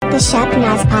The Shep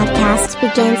Naz Podcast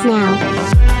begins now.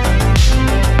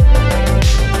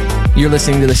 You're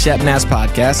listening to the Shep Naz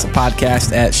Podcast, a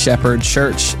podcast at Shepherd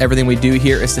Church. Everything we do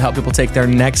here is to help people take their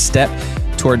next step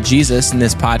toward Jesus, and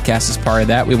this podcast is part of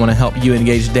that. We want to help you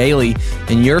engage daily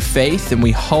in your faith, and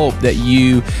we hope that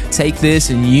you take this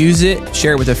and use it,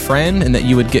 share it with a friend, and that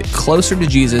you would get closer to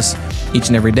Jesus each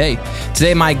and every day.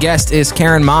 Today, my guest is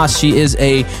Karen Moss. She is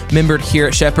a member here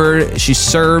at Shepherd. She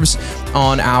serves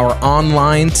on our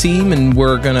online team, and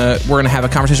we're gonna have a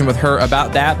conversation with her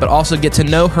about that, but also get to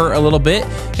know her a little bit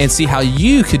and see how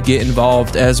you could get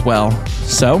involved as well.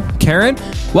 So, Karen,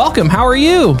 welcome. How are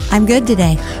you? I'm good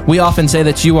today. We often say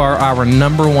that you are our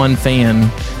number one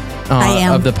fan I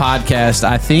am. of the podcast.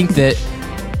 I think that,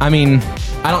 I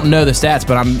don't know the stats,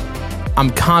 but I'm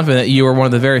confident you are one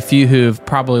of the very few who have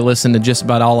probably listened to just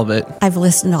about all of it. I've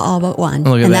listened to all but one.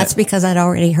 Look at and that. That's because I'd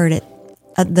already heard it,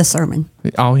 the sermon.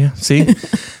 Oh, yeah. See?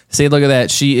 See, look at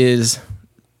that. She is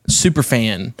super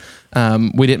fan.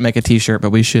 We didn't make a t-shirt, but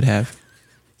we should have.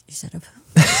 You should have.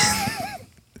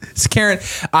 So Karen,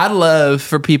 I'd love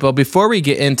for people, before we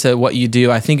get into what you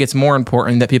do, I think it's more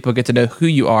important that people get to know who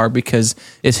you are, because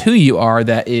it's who you are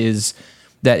that is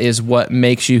what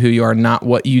makes you who you are, not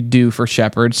what you do for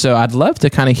Shepherd. So I'd love to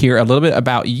kind of hear a little bit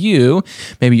about you,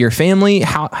 maybe your family,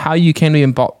 how you came to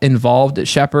be involved at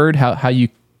Shepherd, how you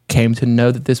came to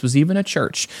know that this was even a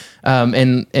church,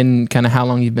 and kind of how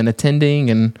long you've been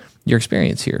attending and your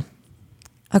experience here.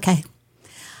 Okay.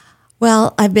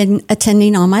 Well, I've been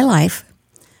attending all my life.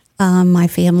 My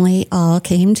family all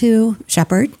came to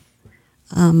Shepherd.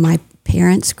 My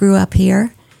parents grew up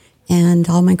here, and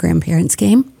all my grandparents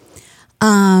came.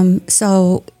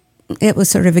 So it was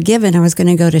sort of a given I was going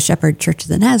to go to Shepherd Church of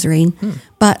the Nazarene.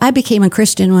 But I became a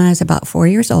Christian when I was about 4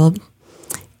 years old.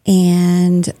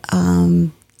 And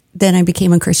then I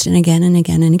became a Christian again and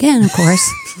again and again, of course.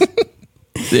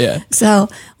 Yeah. So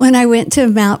when I went to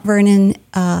Mount Vernon,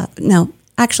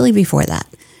 actually before that,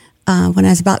 when I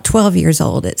was about 12 years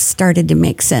old, it started to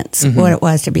make sense what it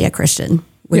was to be a Christian.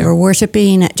 We were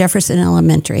worshiping at Jefferson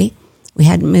Elementary. We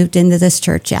hadn't moved into this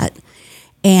church yet.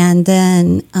 And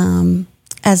then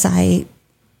as I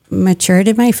matured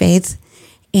in my faith,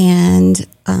 and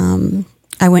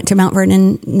I went to Mount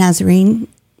Vernon Nazarene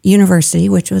University,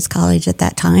 which was college at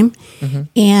that time.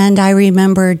 And I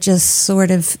remember just sort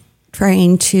of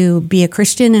trying to be a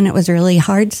Christian, and it was really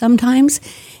hard sometimes.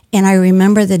 And I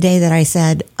remember the day that I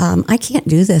said, I can't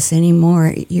do this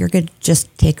anymore. You're going to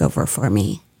just take over for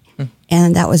me.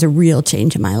 And that was a real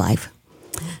change in my life.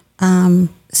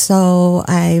 So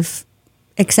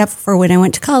except for when I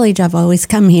went to college, I've always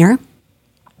come here.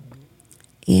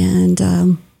 And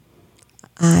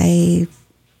I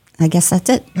guess that's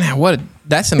it. Man,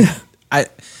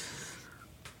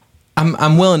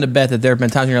 I'm willing to bet that there have been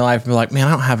times in your life where you're like, man,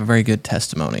 I don't have a very good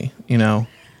testimony,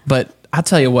 But I'll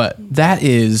tell you what, that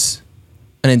is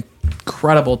an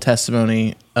incredible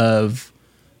testimony of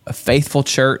a faithful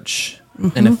church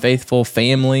and a faithful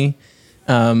family.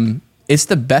 It's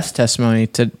the best testimony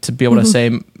to be able to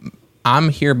say, I'm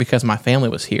here because my family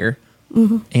was here,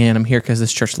 and I'm here because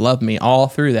this church loved me all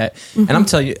through that. And I'm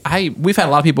telling you, we've had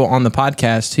a lot of people on the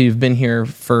podcast who've been here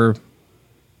for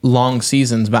long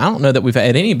seasons, but I don't know that we've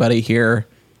had anybody here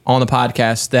on the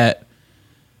podcast that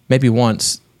maybe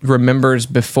once remembers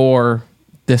before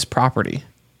this property.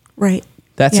 Right.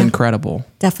 That's incredible.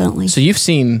 Definitely. So you've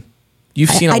seen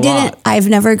a lot. I've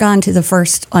never gone to the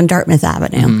first on Dartmouth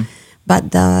Avenue,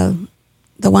 but the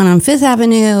one on Fifth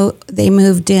Avenue, they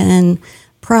moved in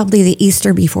probably the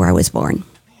Easter before I was born.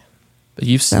 But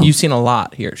you've seen a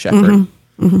lot here at Shepherd.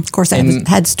 Of course, I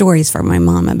had stories from my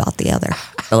mom about the other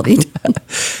building.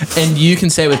 And you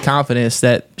can say with confidence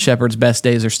that Shepherd's best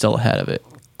days are still ahead of it.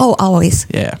 Oh, always.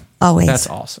 Yeah. Always. That's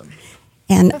awesome.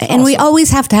 And we always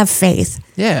have to have faith.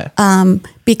 Yeah.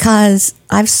 Because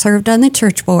I've served on the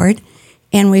church board,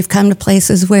 and we've come to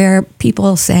places where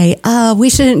people say, we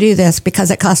shouldn't do this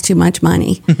because it costs too much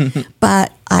money.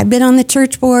 But I've been on the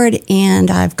church board,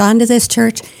 and I've gone to this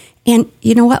church, and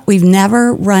you know what? We've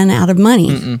never run out of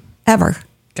money, ever.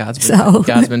 God's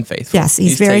been faithful. Yes,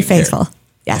 he's very faithful.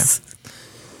 Yes. Yeah.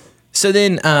 So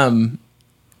then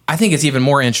I think it's even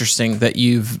more interesting that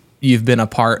you've been a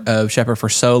part of Shepherd for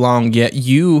so long, yet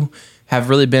you have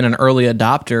really been an early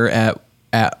adopter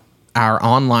at our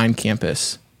online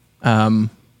campus,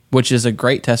 which is a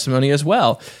great testimony as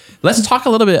well. Let's talk a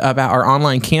little bit about our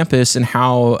online campus and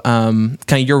how kind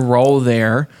of your role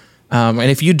there. And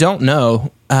if you don't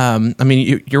know,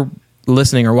 you're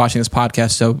listening or watching this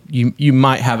podcast, so you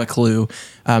might have a clue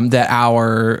that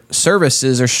our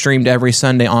services are streamed every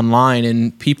Sunday online,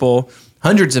 and people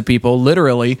hundreds of people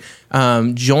literally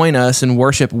join us and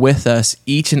worship with us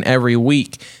each and every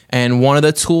week. And one of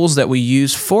the tools that we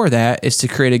use for that is to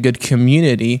create a good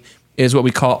community is what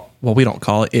we call, well, we don't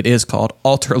call it is called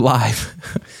Altar Live.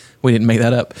 We didn't make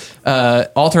that up.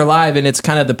 Altar Live, and it's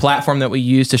kind of the platform that we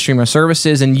use to stream our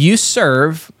services. And you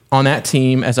serve on that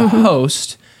team as a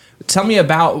host. Tell me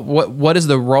about what is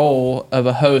the role of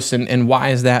a host, and why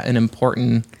is that an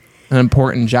important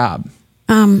job?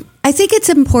 I think it's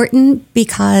important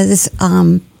because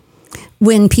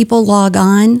when people log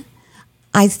on,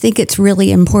 I think it's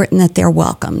really important that they're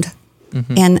welcomed.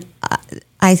 And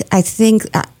I think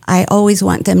I always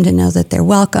want them to know that they're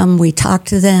welcome. We talk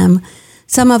to them.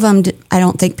 Some of them, I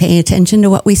don't think, pay attention to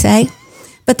what we say,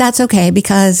 but that's okay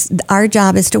because our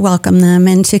job is to welcome them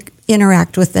and to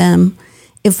interact with them.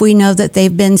 If we know that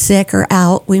they've been sick or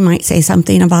out, we might say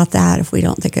something about that if we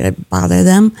don't think it would bother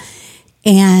them.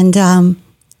 And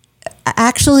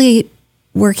actually,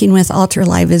 working with Altar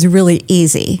Live is really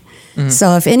easy.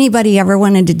 So if anybody ever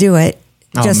wanted to do it,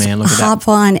 just hop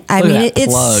on. I mean,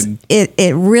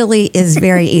 it really is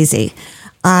very easy.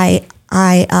 I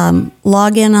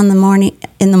log in in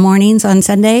the mornings on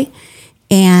Sunday,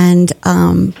 and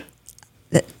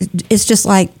it's just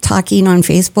like talking on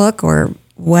Facebook or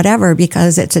whatever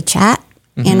because it's a chat,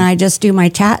 and I just do my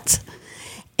chats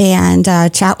and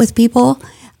chat with people.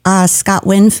 Scott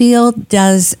Winfield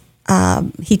does.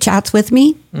 He chats with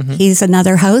me. He's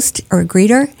another host or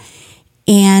greeter,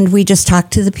 and we just talk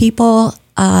to the people.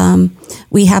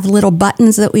 We have little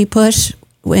buttons that we push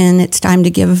when it's time to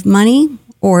give money,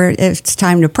 or if it's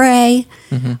time to pray,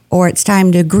 or it's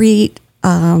time to greet.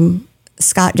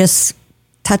 Scott just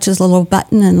touches a little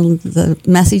button and the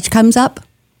message comes up.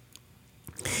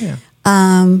 Yeah.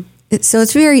 So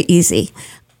it's very easy.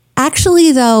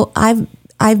 Actually, though,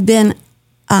 I've been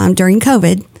during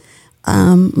COVID.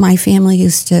 My family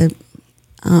used to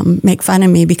make fun of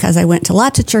me because I went to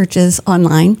lots of churches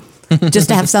online just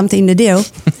to have something to do.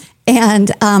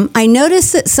 And I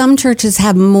noticed that some churches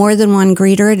have more than one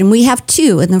greeter, and we have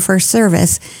 2 in the first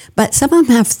service, but some of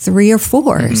them have 3 or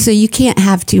 4, so you can't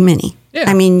have too many. Yeah.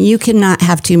 I mean, you cannot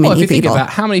have too many people. If you people. think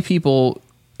about how many people,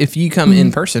 if you come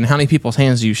in person, how many people's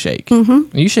hands do you shake?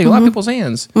 You shake a lot of people's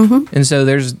hands. And so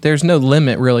there's no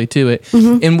limit really to it.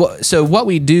 And so what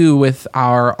we do with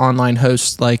our online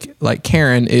hosts like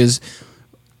Karen is,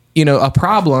 a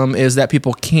problem is that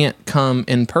people can't come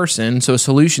in person. So a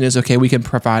solution is, okay, we can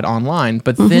provide online.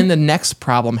 But then the next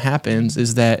problem happens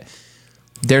is that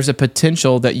there's a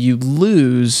potential that you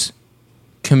lose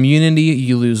community,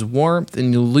 you lose warmth,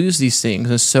 and you lose these things.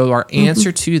 And so our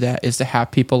answer to that is to have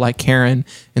people like Karen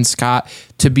and Scott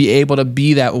to be able to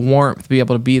be that warmth, be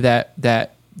able to be that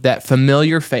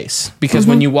familiar face. Because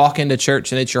when you walk into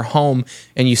church and it's your home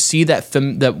and you see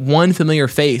that one familiar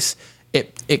face,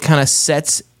 it kind of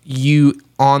sets you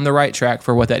on the right track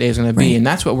for what that day is going to be. And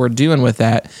that's what we're doing with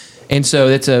that. And so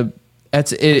it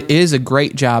is a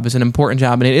great job. It's an important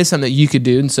job, and it is something that you could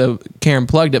do. And so Karen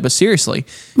plugged it, but seriously,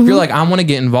 if you're like, I want to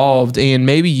get involved, and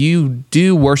maybe you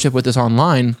do worship with us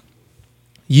online,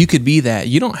 you could be that.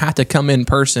 You don't have to come in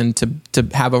person to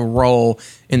have a role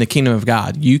in the kingdom of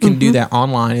God. You can do that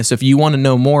online. And so if you want to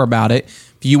know more about it,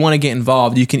 if you want to get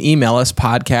involved, you can email us,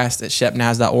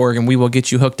 podcast@shepnaz.org, and we will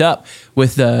get you hooked up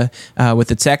with the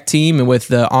tech team and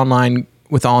with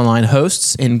online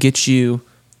hosts and get you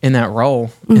in that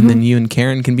role. And then you and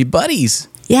Karen can be buddies.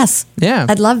 Yes. Yeah.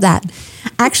 I'd love that.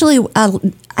 Actually,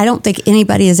 I don't think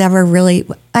anybody has ever really,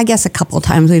 I guess a couple of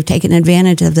times we've taken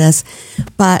advantage of this,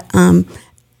 but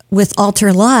with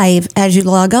Altar Live, as you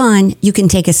log on, you can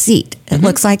take a seat. It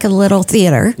looks like a little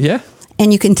theater. Yeah.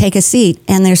 And you can take a seat,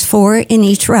 and there's 4 in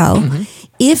each row.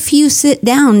 If you sit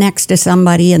down next to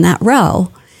somebody in that row,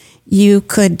 you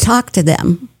could talk to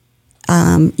them.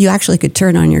 You actually could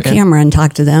turn on your camera and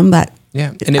talk to them, but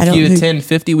yeah. And if you attend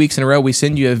 50 weeks in a row, we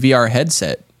send you a VR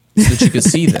headset so that you can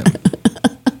see them.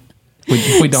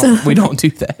 We don't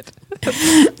do that.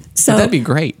 So but that'd be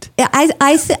great. Yeah,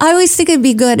 I always think it'd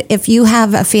be good if you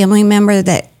have a family member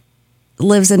that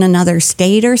lives in another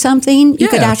state or something. You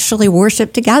could actually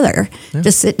worship together. Yeah.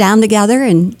 Just sit down together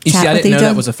and chat with each other. I didn't know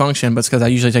that was a function, but it's because I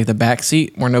usually take the back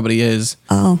seat where nobody is.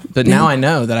 Oh, but now I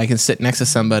know that I can sit next to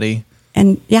somebody.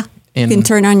 And you can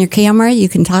turn on your camera. You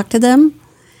can talk to them.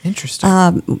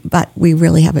 Interesting. But we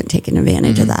really haven't taken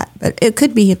advantage of that. But it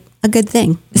could be a good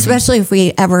thing, especially if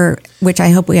we ever, which I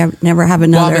hope we never have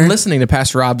another. Well, I've been listening to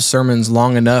Pastor Rob's sermons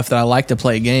long enough that I like to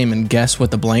play a game and guess what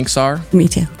the blanks are. Me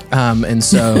too. And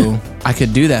so I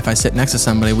could do that if I sit next to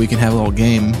somebody. We can have a little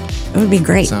game. It would be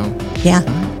great. So yeah.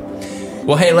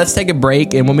 Well, hey, let's take a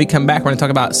break, and when we come back, we're going to talk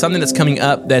about something that's coming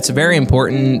up that's very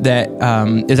important, that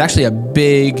is actually a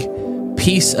big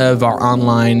piece of our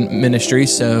online ministry.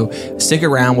 So stick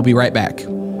around. We'll be right back.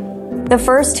 The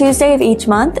first Tuesday of each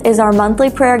month is our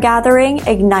monthly prayer gathering,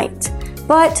 Ignite.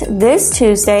 But this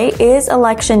Tuesday is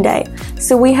Election Day,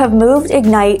 so we have moved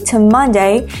Ignite to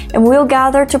Monday, and we'll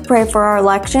gather to pray for our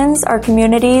elections, our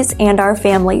communities, and our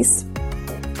families.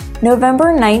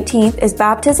 November 19th is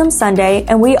Baptism Sunday,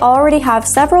 and we already have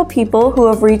several people who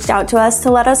have reached out to us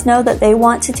to let us know that they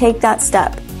want to take that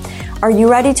step. Are you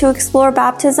ready to explore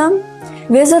baptism?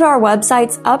 Visit our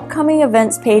website's upcoming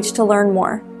events page to learn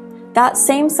more. That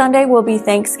same Sunday will be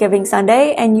Thanksgiving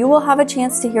Sunday, and you will have a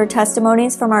chance to hear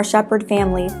testimonies from our Shepherd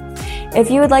family.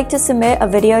 If you would like to submit a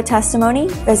video testimony,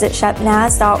 visit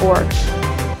shepnaz.org.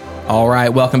 All right,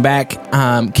 welcome back.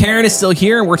 Karen is still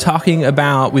here. We've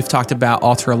talked about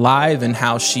Altar Alive and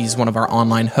how she's one of our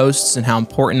online hosts and how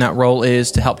important that role is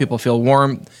to help people feel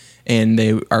warm and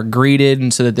they are greeted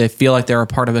and so that they feel like they're a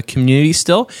part of a community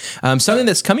still. Something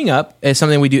that's coming up is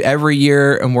something we do every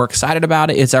year and we're excited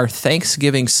about it. It's our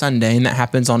Thanksgiving Sunday, and that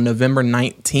happens on November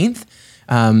 19th.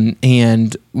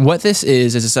 And what this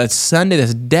is it's a Sunday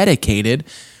that's dedicated.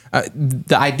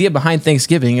 The idea behind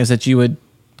Thanksgiving is that you would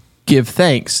give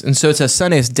thanks. And so it's a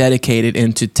Sunday that's dedicated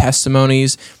into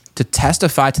testimonies to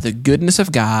testify to the goodness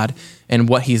of God and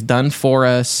what he's done for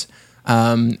us.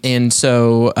 And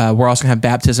so we're also going to have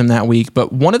baptism that week.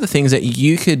 But one of the things that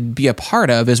you could be a part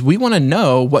of is we want to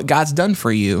know what God's done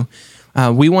for you.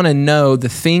 We want to know the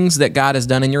things that God has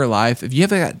done in your life. If you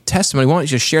have a testimony, why don't you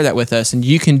just share that with us? And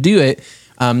you can do it.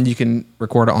 You can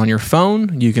record it on your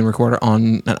phone. You can record it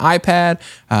on an iPad.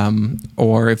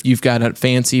 Or if you've got a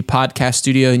fancy podcast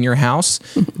studio in your house,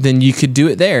 then you could do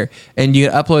it there. And you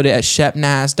can upload it at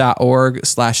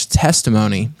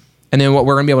shepnaz.org/testimony. And then what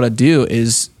we're going to be able to do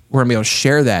is we're going to be able to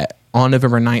share that on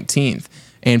November 19th.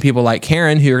 And people like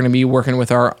Karen, who are going to be working with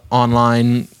our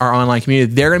online community,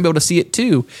 they're going to be able to see it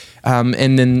too.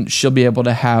 And then she'll be able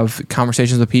to have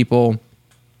conversations with people,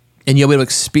 and you'll be able to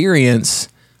experience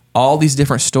all these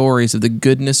different stories of the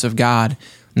goodness of God,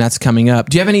 and that's coming up.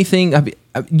 Do you have anything?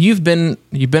 You've been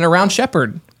around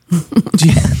Shepherd.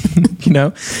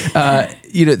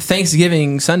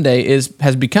 Thanksgiving Sunday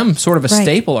has become sort of a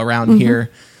staple around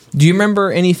here. Do you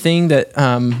remember anything that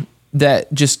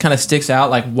that just kind of sticks out,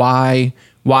 like why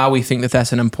we think that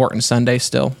that's an important Sunday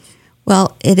still?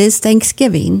 Well, it is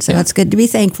Thanksgiving, so it's good to be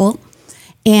thankful.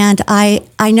 And I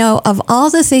know of all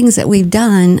the things that we've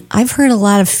done, I've heard a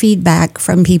lot of feedback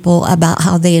from people about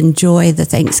how they enjoy the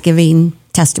Thanksgiving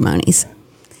testimonies.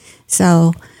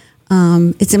 So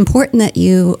it's important that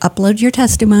you upload your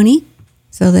testimony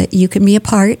so that you can be a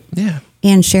part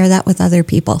and share that with other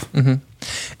people. Mm-hmm.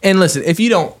 And listen, if you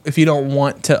don't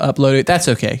want to upload it, that's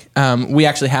okay. We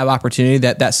actually have opportunity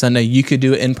that Sunday you could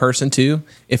do it in person too.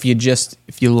 If you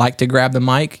like to grab the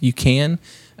mic, you can.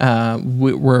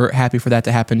 We're happy for that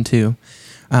to happen too.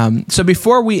 So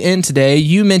before we end today,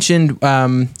 you mentioned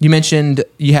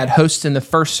you had hosts in the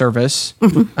first service.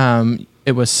 Mm-hmm.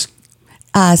 It was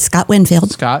Scott Winfield.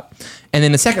 Scott. And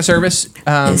then the second service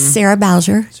is Sarah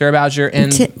Bowser.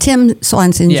 And Tim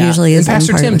Swanson usually is. And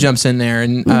Pastor Tim jumps in there,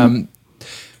 and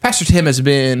Pastor Tim has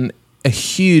been a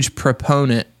huge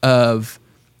proponent of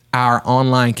our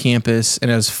online campus and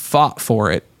has fought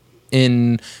for it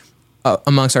in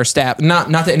amongst our staff. Not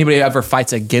that anybody ever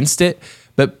fights against it,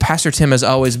 but Pastor Tim has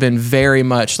always been very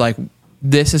much like,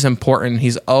 this is important.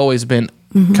 He's always been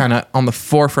kind of on the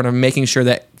forefront of making sure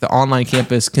that the online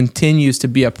campus continues to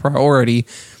be a priority.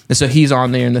 And so he's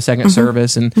on there in the second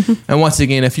service. And once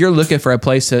again, if you're looking for a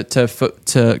place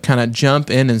to kind of jump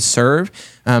in and serve,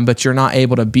 but you're not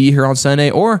able to be here on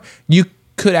Sunday, or you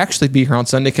could actually be here on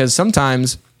Sunday, because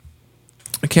sometimes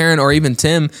Karen or even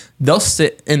Tim, they'll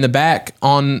sit in the back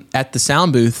at the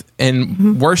sound booth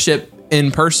and worship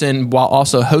in person while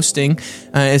also hosting.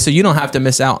 And so you don't have to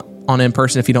miss out on in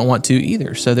person if you don't want to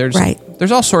either. So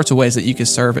there's all sorts of ways that you can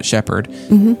serve at Shepherd.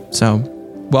 So,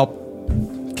 well,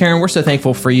 Karen, we're so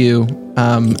thankful for you.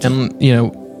 And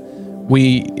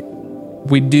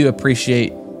we do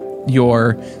appreciate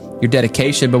your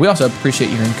dedication, but we also appreciate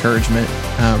your encouragement.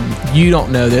 You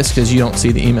don't know this because you don't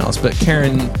see the emails, but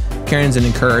Karen's an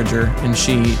encourager, and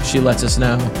she lets us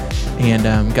know,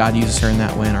 and God uses her in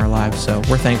that way in our lives. So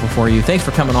we're thankful for you. Thanks for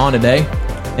coming on today.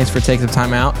 Thanks for taking the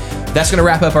time out. That's going to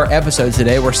wrap up our episode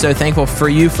today. We're so thankful for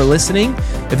you for listening.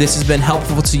 If this has been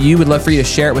helpful to you, we'd love for you to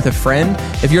share it with a friend.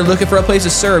 If you're looking for a place to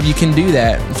serve, you can do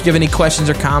that. If you have any questions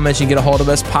or comments, you can get a hold of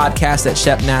us,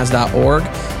 podcast@shepnaz.org.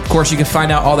 Of course, you can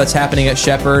find out all that's happening at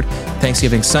Shepherd,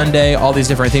 Thanksgiving Sunday, all these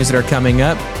different things that are coming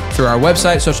up through our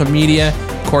website, social media,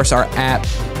 of course, our app.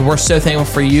 We're so thankful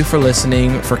for you for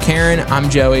listening. For Karen, I'm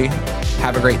Joey.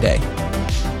 Have a great day.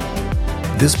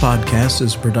 This podcast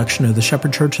is a production of the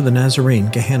Shepherd Church of the Nazarene,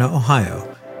 Gahanna,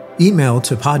 Ohio. Email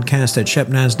to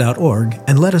podcast@shepnaz.org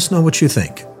and let us know what you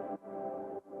think.